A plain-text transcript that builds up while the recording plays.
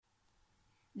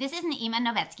This is Naima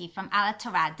Novetsky from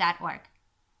alatorah.org.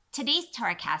 Today's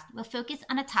Torahcast will focus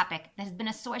on a topic that has been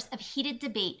a source of heated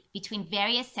debate between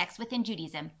various sects within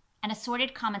Judaism and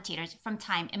assorted commentators from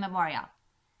time immemorial: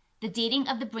 the dating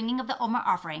of the bringing of the Omer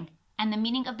offering and the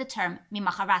meaning of the term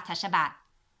Mimacharat HaShabbat,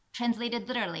 translated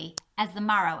literally as the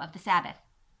morrow of the Sabbath.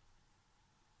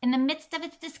 In the midst of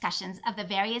its discussions of the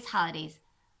various holidays,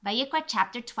 Vayikra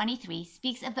chapter 23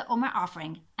 speaks of the Omer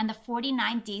offering and the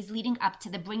 49 days leading up to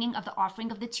the bringing of the offering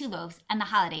of the 2 loaves and the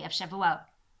holiday of Shavuot.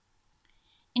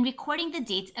 In recording the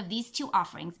dates of these 2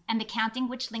 offerings and the counting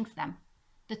which links them,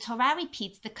 the Torah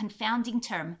repeats the confounding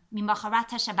term Mimacharat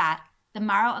HaShabbat, the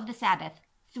morrow of the Sabbath,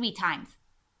 3 times.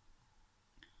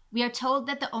 We are told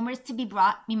that the Omer is to be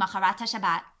brought Mimacharat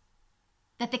HaShabbat,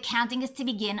 that the counting is to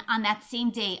begin on that same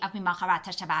day of Mimacharat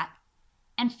HaShabbat,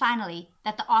 and finally,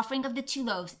 that the offering of the 2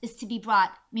 loaves is to be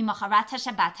brought Mimacharat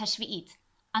HaShabbat HaShvi'it,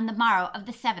 on the morrow of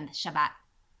the 7th Shabbat.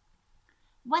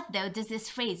 What, though, does this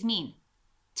phrase mean?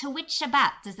 To which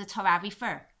Shabbat does the Torah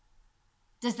refer?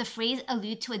 Does the phrase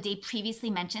allude to a day previously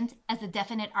mentioned, as the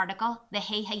definite article, the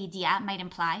Hei HaYediah, might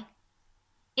imply?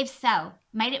 If so,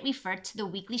 might it refer to the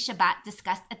weekly Shabbat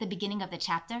discussed at the beginning of the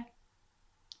chapter?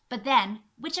 But then,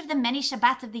 which of the many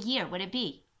Shabbats of the year would it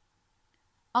be?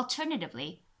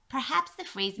 Alternatively, perhaps the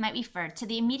phrase might refer to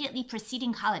the immediately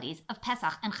preceding holidays of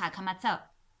Pesach and Chag HaMatzot.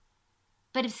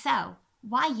 But if so,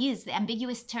 why use the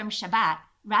ambiguous term Shabbat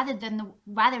rather than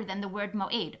the word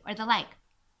Moed or the like?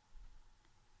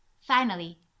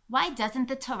 Finally, why doesn't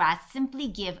the Torah simply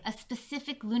give a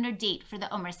specific lunar date for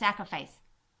the Omer sacrifice?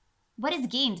 What is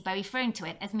gained by referring to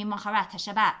it as Mimacharat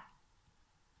HaShabbat?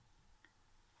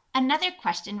 Another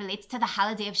question relates to the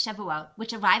holiday of Shavuot,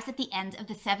 which arrives at the end of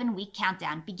the 7-week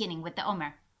countdown beginning with the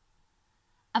Omer.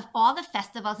 Of all the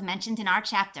festivals mentioned in our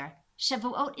chapter,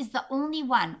 Shavuot is the only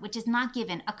one which is not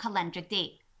given a calendric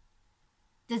date.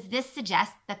 Does this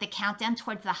suggest that the countdown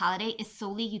towards the holiday is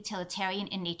solely utilitarian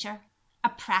in nature, a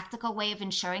practical way of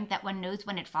ensuring that one knows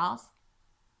when it falls?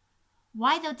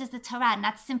 Why, though, does the Torah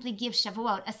not simply give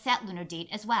Shavuot a set lunar date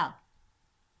as well?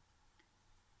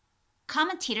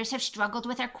 Commentators have struggled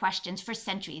with our questions for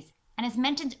centuries, and as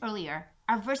mentioned earlier,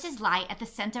 our verses lie at the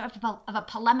center of a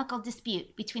polemical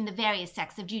dispute between the various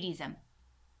sects of Judaism.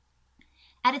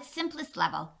 At its simplest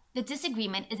level, the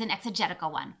disagreement is an exegetical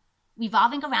one,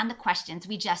 revolving around the questions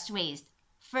we just raised.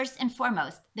 First and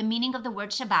foremost, the meaning of the word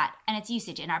Shabbat and its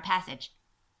usage in our passage.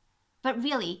 But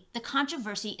really, the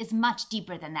controversy is much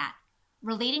deeper than that,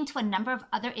 relating to a number of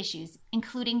other issues,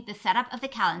 including the setup of the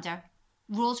calendar,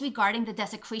 rules regarding the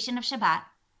desecration of Shabbat,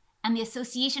 and the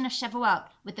association of Shavuot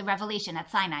with the revelation at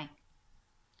Sinai.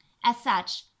 As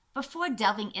such, before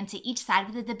delving into each side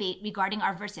of the debate regarding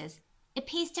our verses, it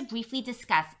pays to briefly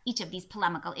discuss each of these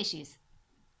polemical issues.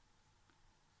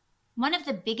 One of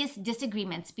the biggest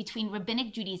disagreements between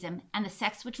Rabbinic Judaism and the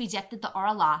sects which rejected the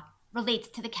oral law relates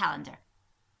to the calendar.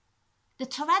 The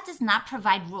Torah does not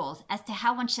provide rules as to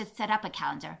how one should set up a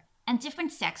calendar, and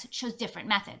different sects chose different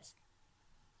methods.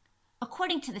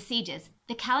 According to the sages,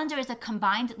 the calendar is a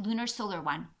combined lunar-solar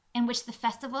one, in which the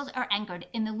festivals are anchored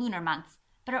in the lunar months,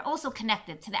 but are also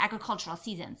connected to the agricultural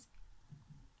seasons.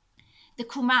 The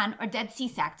Qumran, or Dead Sea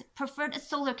sect, preferred a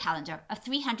solar calendar of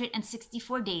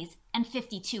 364 days and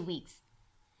 52 weeks.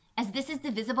 As this is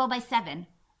divisible by 7,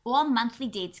 all monthly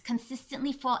dates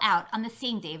consistently fall out on the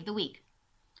same day of the week.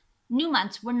 New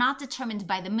months were not determined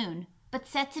by the moon, but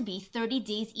said to be 30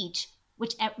 days each,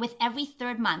 with every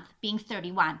 3rd month being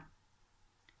 31.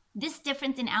 This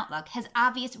difference in outlook has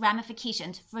obvious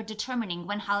ramifications for determining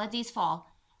when holidays fall,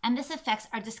 and this affects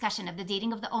our discussion of the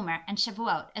dating of the Omer and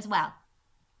Shavuot as well.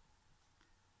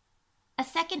 A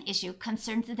second issue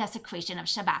concerns the desecration of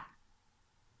Shabbat.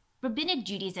 Rabbinic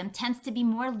Judaism tends to be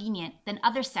more lenient than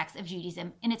other sects of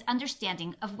Judaism in its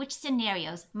understanding of which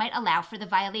scenarios might allow for the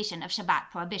violation of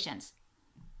Shabbat prohibitions.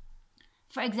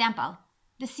 For example,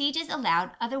 the sages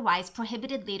allowed otherwise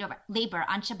prohibited labor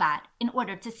on Shabbat in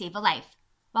order to save a life,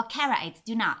 while Karaites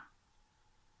do not.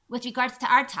 With regards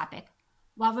to our topic,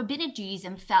 while Rabbinic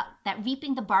Judaism felt that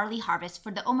reaping the barley harvest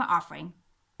for the Omer offering,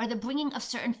 or the bringing of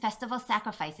certain festival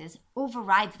sacrifices,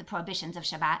 overrides the prohibitions of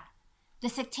Shabbat, the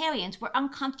sectarians were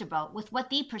uncomfortable with what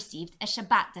they perceived as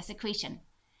Shabbat desecration,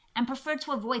 and preferred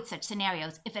to avoid such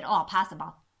scenarios if at all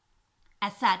possible.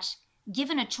 As such,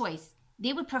 given a choice,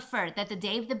 they would prefer that the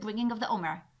day of the bringing of the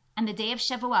Omer and the day of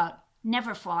Shavuot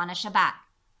never fall on a Shabbat,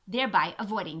 thereby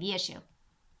avoiding the issue.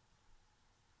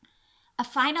 A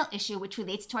final issue which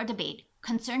relates to our debate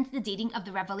concerns the dating of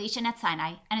the revelation at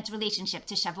Sinai and its relationship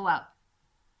to Shavuot.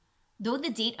 Though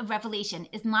the date of revelation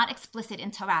is not explicit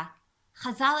in Torah,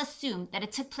 Chazal assumed that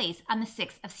it took place on the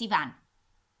 6th of Sivan.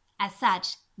 As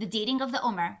such, the dating of the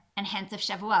Omer, and hence of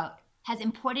Shavuot, has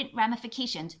important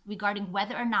ramifications regarding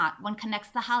whether or not one connects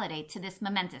the holiday to this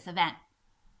momentous event.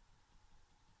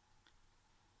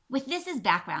 With this as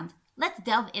background, let's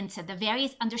delve into the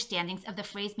various understandings of the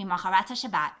phrase Mimacharat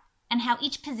HaShabbat and how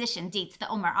each position dates the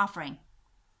Omer offering.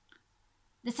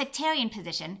 The sectarian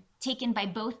position, taken by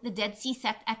both the Dead Sea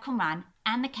sect at Qumran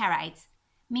and the Karaites,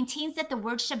 maintains that the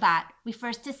word Shabbat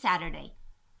refers to Saturday,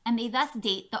 and they thus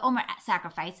date the Omer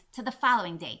sacrifice to the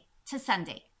following day, to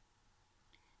Sunday.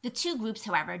 The two groups,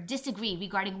 however, disagree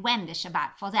regarding when the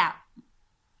Shabbat falls out.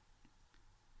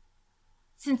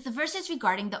 Since the verses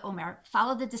regarding the Omer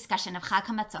follow the discussion of Chag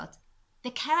HaMatzot,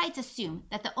 the Karaites assume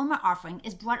that the Omer offering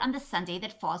is brought on the Sunday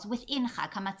that falls within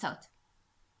Chag HaMatzot.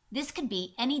 This could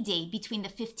be any day between the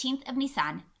 15th of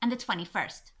Nisan and the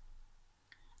 21st.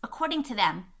 According to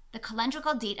them, the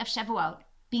calendrical date of Shavuot,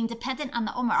 being dependent on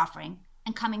the Omer offering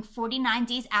and coming 49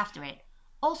 days after it,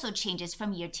 also changes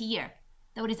from year to year,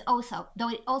 though it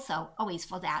also always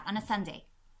falls out on a Sunday.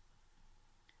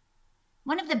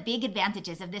 One of the big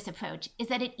advantages of this approach is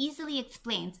that it easily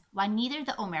explains why neither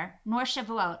the Omer nor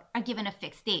Shavuot are given a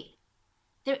fixed date.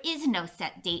 There is no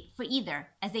set date for either,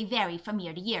 as they vary from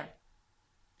year to year.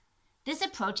 This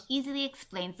approach easily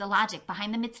explains the logic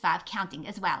behind the mitzvah of counting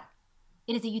as well.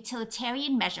 It is a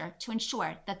utilitarian measure to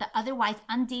ensure that the otherwise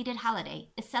undated holiday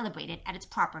is celebrated at its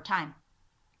proper time.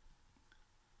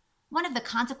 One of the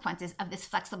consequences of this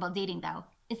flexible dating, though,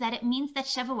 is that it means that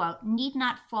Shavuot need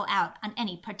not fall out on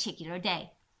any particular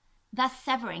day, thus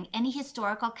severing any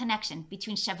historical connection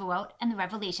between Shavuot and the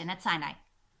revelation at Sinai.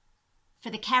 For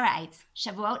the Karaites,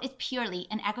 Shavuot is purely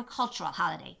an agricultural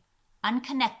holiday,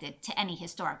 unconnected to any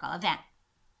historical event.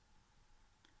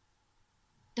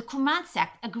 The Qumran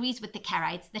sect agrees with the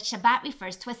Karaites that Shabbat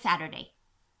refers to a Saturday,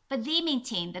 but they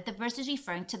maintain that the verse is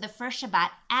referring to the first Shabbat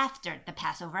after the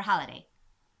Passover holiday.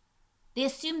 They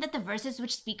assume that the verses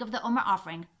which speak of the Omer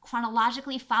offering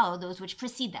chronologically follow those which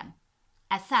precede them.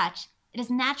 As such, it is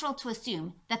natural to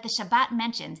assume that the Shabbat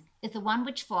mentioned is the one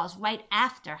which falls right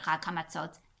after Chag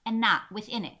HaMatzot and not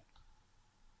within it.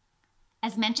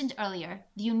 As mentioned earlier,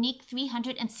 the unique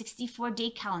 364-day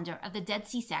calendar of the Dead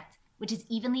Sea sect, which is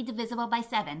evenly divisible by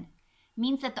 7,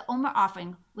 means that the Omer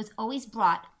offering was always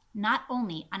brought not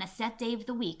only on a set day of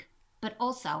the week, but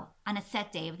also on a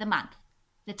set day of the month,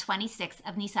 the 26th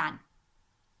of Nisan.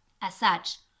 As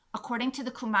such, according to the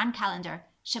Qumran calendar,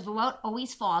 Shavuot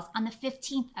always falls on the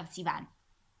 15th of Sivan.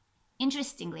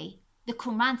 Interestingly, the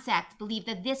Qumran sect believed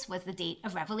that this was the date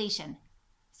of Revelation.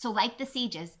 So like the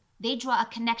sages, they draw a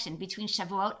connection between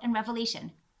Shavuot and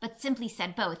Revelation, but simply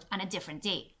said both on a different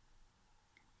date.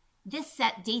 This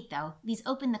set date, though, leaves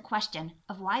open the question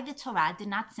of why the Torah did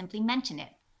not simply mention it,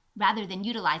 rather than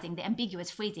utilizing the ambiguous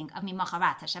phrasing of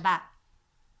Mimacharat HaShabbat.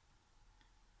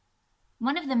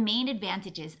 One of the main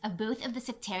advantages of both of the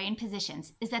sectarian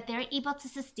positions is that they are able to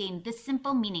sustain the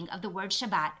simple meaning of the word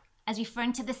Shabbat as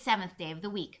referring to the seventh day of the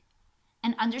week,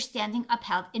 an understanding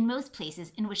upheld in most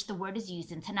places in which the word is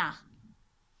used in Tanakh.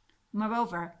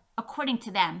 Moreover, according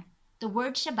to them, the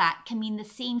word Shabbat can mean the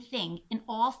same thing in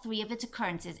all three of its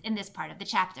occurrences in this part of the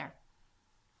chapter.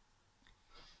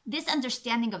 This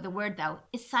understanding of the word, though,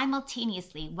 is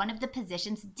simultaneously one of the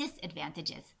position's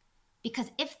disadvantages,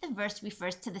 because if the verse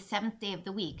refers to the seventh day of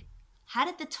the week, how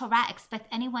did the Torah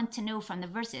expect anyone to know from the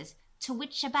verses to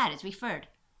which Shabbat is referred?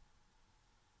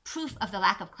 Proof of the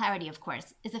lack of clarity, of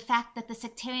course, is the fact that the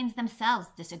sectarians themselves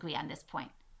disagree on this point.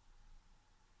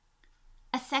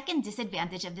 A second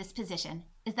disadvantage of this position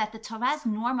is that the Torah's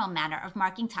normal manner of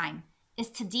marking time is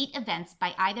to date events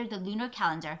by either the lunar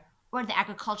calendar or the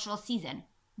agricultural season,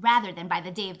 rather than by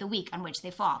the day of the week on which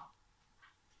they fall.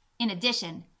 In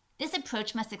addition, this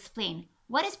approach must explain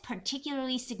what is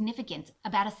particularly significant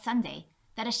about a Sunday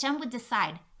that Hashem would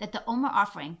decide that the Omer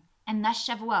offering, and thus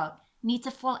Shavuot, need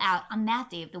to fall out on that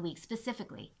day of the week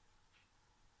specifically.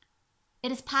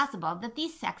 It is possible that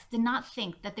these sects did not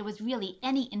think that there was really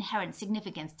any inherent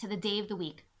significance to the day of the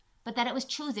week, but that it was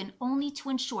chosen only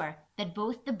to ensure that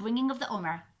both the bringing of the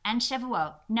Omer and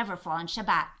Shavuot never fall on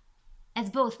Shabbat, as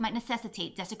both might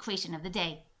necessitate desecration of the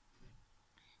day.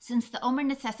 Since the Omer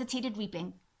necessitated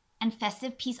reaping, and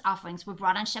festive peace offerings were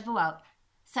brought on Shavuot,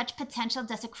 such potential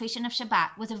desecration of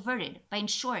Shabbat was averted by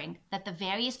ensuring that the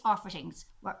various offerings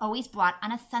were always brought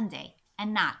on a Sunday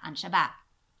and not on Shabbat.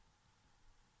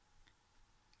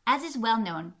 As is well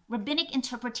known, rabbinic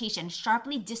interpretation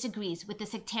sharply disagrees with the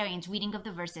sectarians' reading of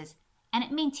the verses, and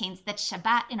it maintains that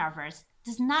Shabbat in our verse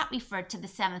does not refer to the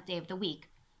seventh day of the week,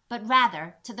 but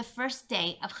rather to the first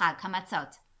day of Chag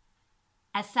HaMatzot.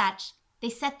 As such, they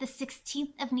set the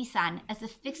 16th of Nisan as the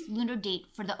fixed lunar date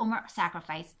for the Omer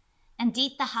sacrifice, and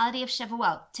date the holiday of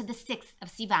Shavuot to the 6th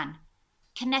of Sivan,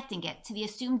 connecting it to the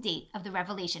assumed date of the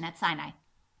revelation at Sinai.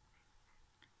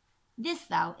 This,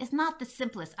 though, is not the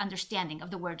simplest understanding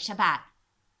of the word Shabbat,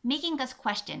 making us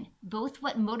question both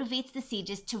what motivates the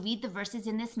sages to read the verses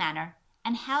in this manner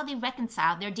and how they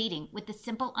reconcile their dating with the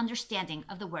simple understanding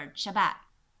of the word Shabbat.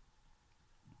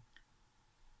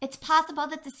 It's possible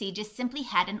that the sages simply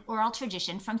had an oral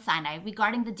tradition from Sinai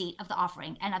regarding the date of the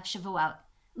offering and of Shavuot,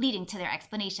 leading to their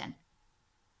explanation.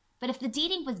 But if the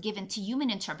dating was given to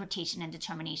human interpretation and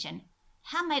determination,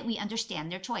 how might we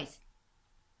understand their choice?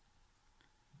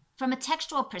 From a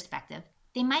textual perspective,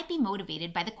 they might be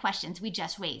motivated by the questions we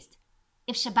just raised.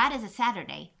 If Shabbat is a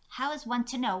Saturday, how is one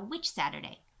to know which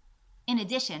Saturday? In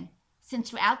addition, since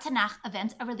throughout Tanakh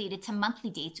events are related to monthly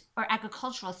dates or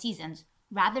agricultural seasons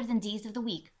rather than days of the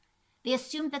week, they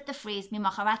assumed that the phrase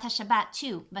Mimacharat HaShabbat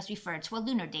too must refer to a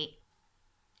lunar date.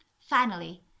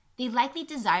 Finally, they likely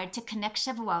desired to connect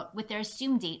Shavuot with their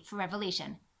assumed date for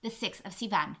revelation, the 6th of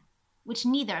Sivan, which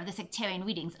neither of the sectarian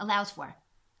readings allows for,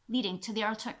 leading to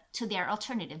their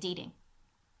alternative dating.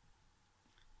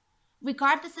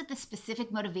 Regardless of the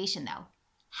specific motivation, though,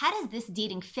 how does this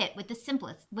dating fit with the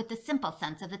simple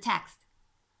sense of the text?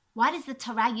 Why does the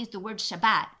Torah use the word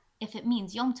Shabbat if it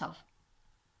means Yom Tov?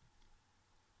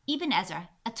 Ibn Ezra,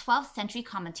 a 12th century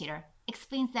commentator,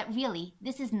 explains that really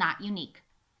this is not unique.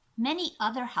 Many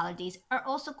other holidays are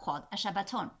also called a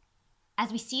Shabbaton.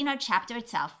 As we see in our chapter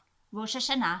itself, Rosh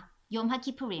Hashanah, Yom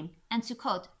HaKippurim, and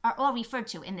Sukkot are all referred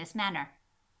to in this manner.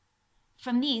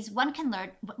 From these, one can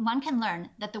learn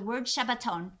that the word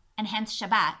Shabbaton, and hence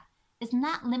Shabbat, is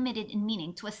not limited in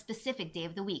meaning to a specific day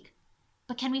of the week,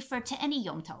 but can refer to any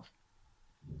Yom Tov.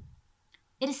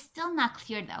 It is still not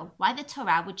clear, though, why the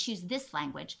Torah would choose this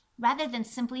language rather than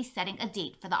simply setting a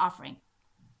date for the offering.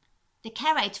 The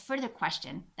Karaites further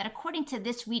question that according to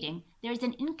this reading, there is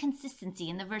an inconsistency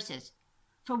in the verses,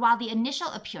 for while the initial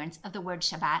appearance of the word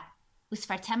Shabbat,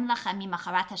 Usfartem lachem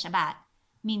mimacharat HaShabbat,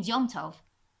 means Yom Tov,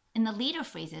 in the later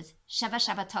phrases, Sheva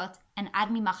Shabbatot and Ad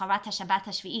mimacharat HaShabbat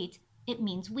HaShvi'it, it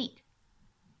means week.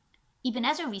 Ibn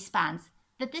Ezra responds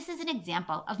that this is an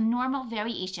example of normal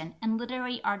variation and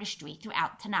literary artistry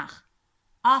throughout Tanakh.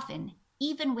 Often,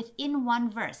 even within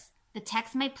one verse, the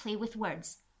text might play with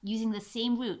words, using the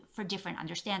same root for different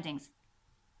understandings.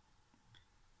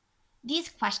 These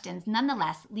questions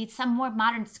nonetheless lead some more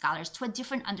modern scholars to a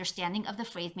different understanding of the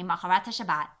phrase Mimacharat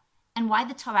HaShabbat and why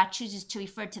the Torah chooses to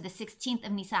refer to the 16th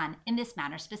of Nisan in this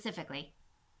manner specifically.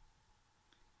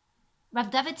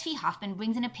 Rav David Tzvi Hoffman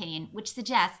brings an opinion which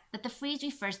suggests that the phrase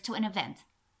refers to an event,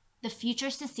 the future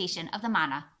cessation of the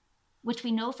manna, which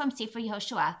we know from Sefer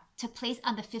Yehoshua took place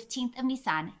on the 15th of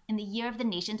Nisan in the year of the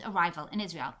nation's arrival in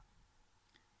Israel.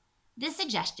 This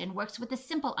suggestion works with the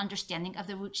simple understanding of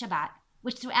the root Shabbat,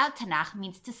 which throughout Tanakh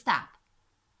means to stop.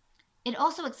 It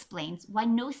also explains why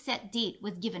no set date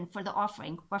was given for the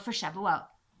offering or for Shavuot.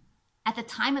 At the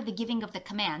time of the giving of the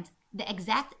command, the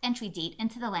exact entry date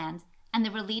into the land and the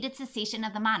related cessation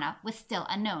of the manna was still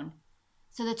unknown.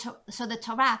 So the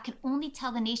Torah could only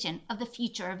tell the nation of the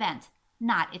future event,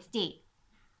 not its date.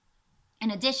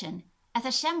 In addition, as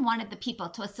Hashem wanted the people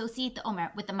to associate the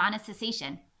Omer with the manna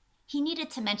cessation, he needed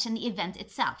to mention the event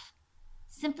itself.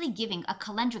 Simply giving a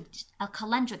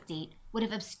calendric date would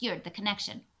have obscured the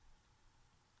connection.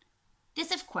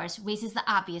 This, of course, raises the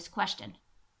obvious question.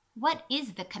 What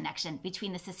is the connection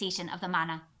between the cessation of the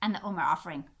manna and the Omer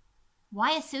offering?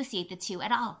 Why associate the two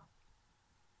at all?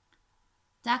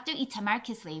 Dr. Itamar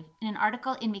Kislev, in an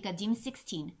article in Megadim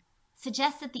 16,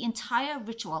 suggests that the entire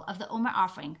ritual of the Omer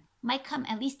offering might come,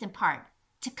 at least in part,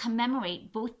 to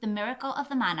commemorate both the miracle of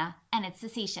the manna and its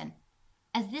cessation,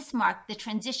 as this marked the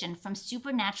transition from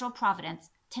supernatural providence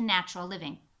to natural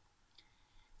living.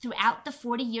 Throughout the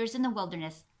 40 years in the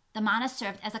wilderness, the manna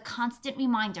served as a constant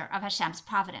reminder of Hashem's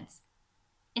providence.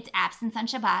 Its absence on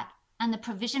Shabbat and the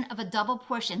provision of a double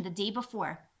portion the day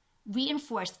before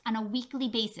reinforced on a weekly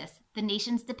basis the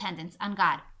nation's dependence on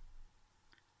God.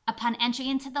 Upon entry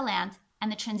into the land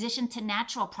and the transition to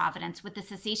natural providence with the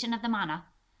cessation of the manna,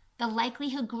 the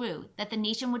likelihood grew that the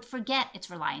nation would forget its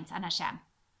reliance on Hashem.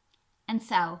 And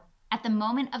so, at the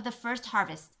moment of the first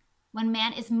harvest, when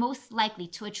man is most likely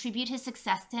to attribute his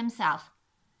success to himself,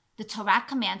 the Torah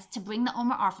commands to bring the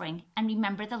Omer offering and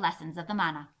remember the lessons of the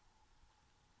manna.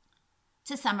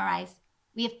 To summarize,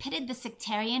 we have pitted the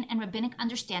sectarian and rabbinic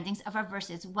understandings of our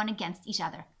verses one against each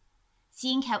other,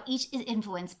 seeing how each is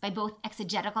influenced by both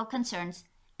exegetical concerns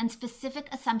and specific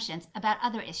assumptions about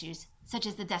other issues, such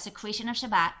as the desecration of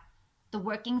Shabbat, the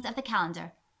workings of the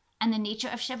calendar, and the nature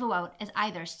of Shavuot as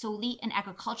either solely an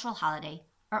agricultural holiday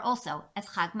or also as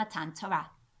Chag Matan Torah.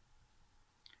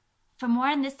 For more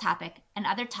on this topic and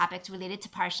other topics related to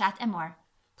Parshat and more,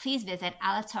 please visit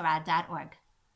alatorah.org.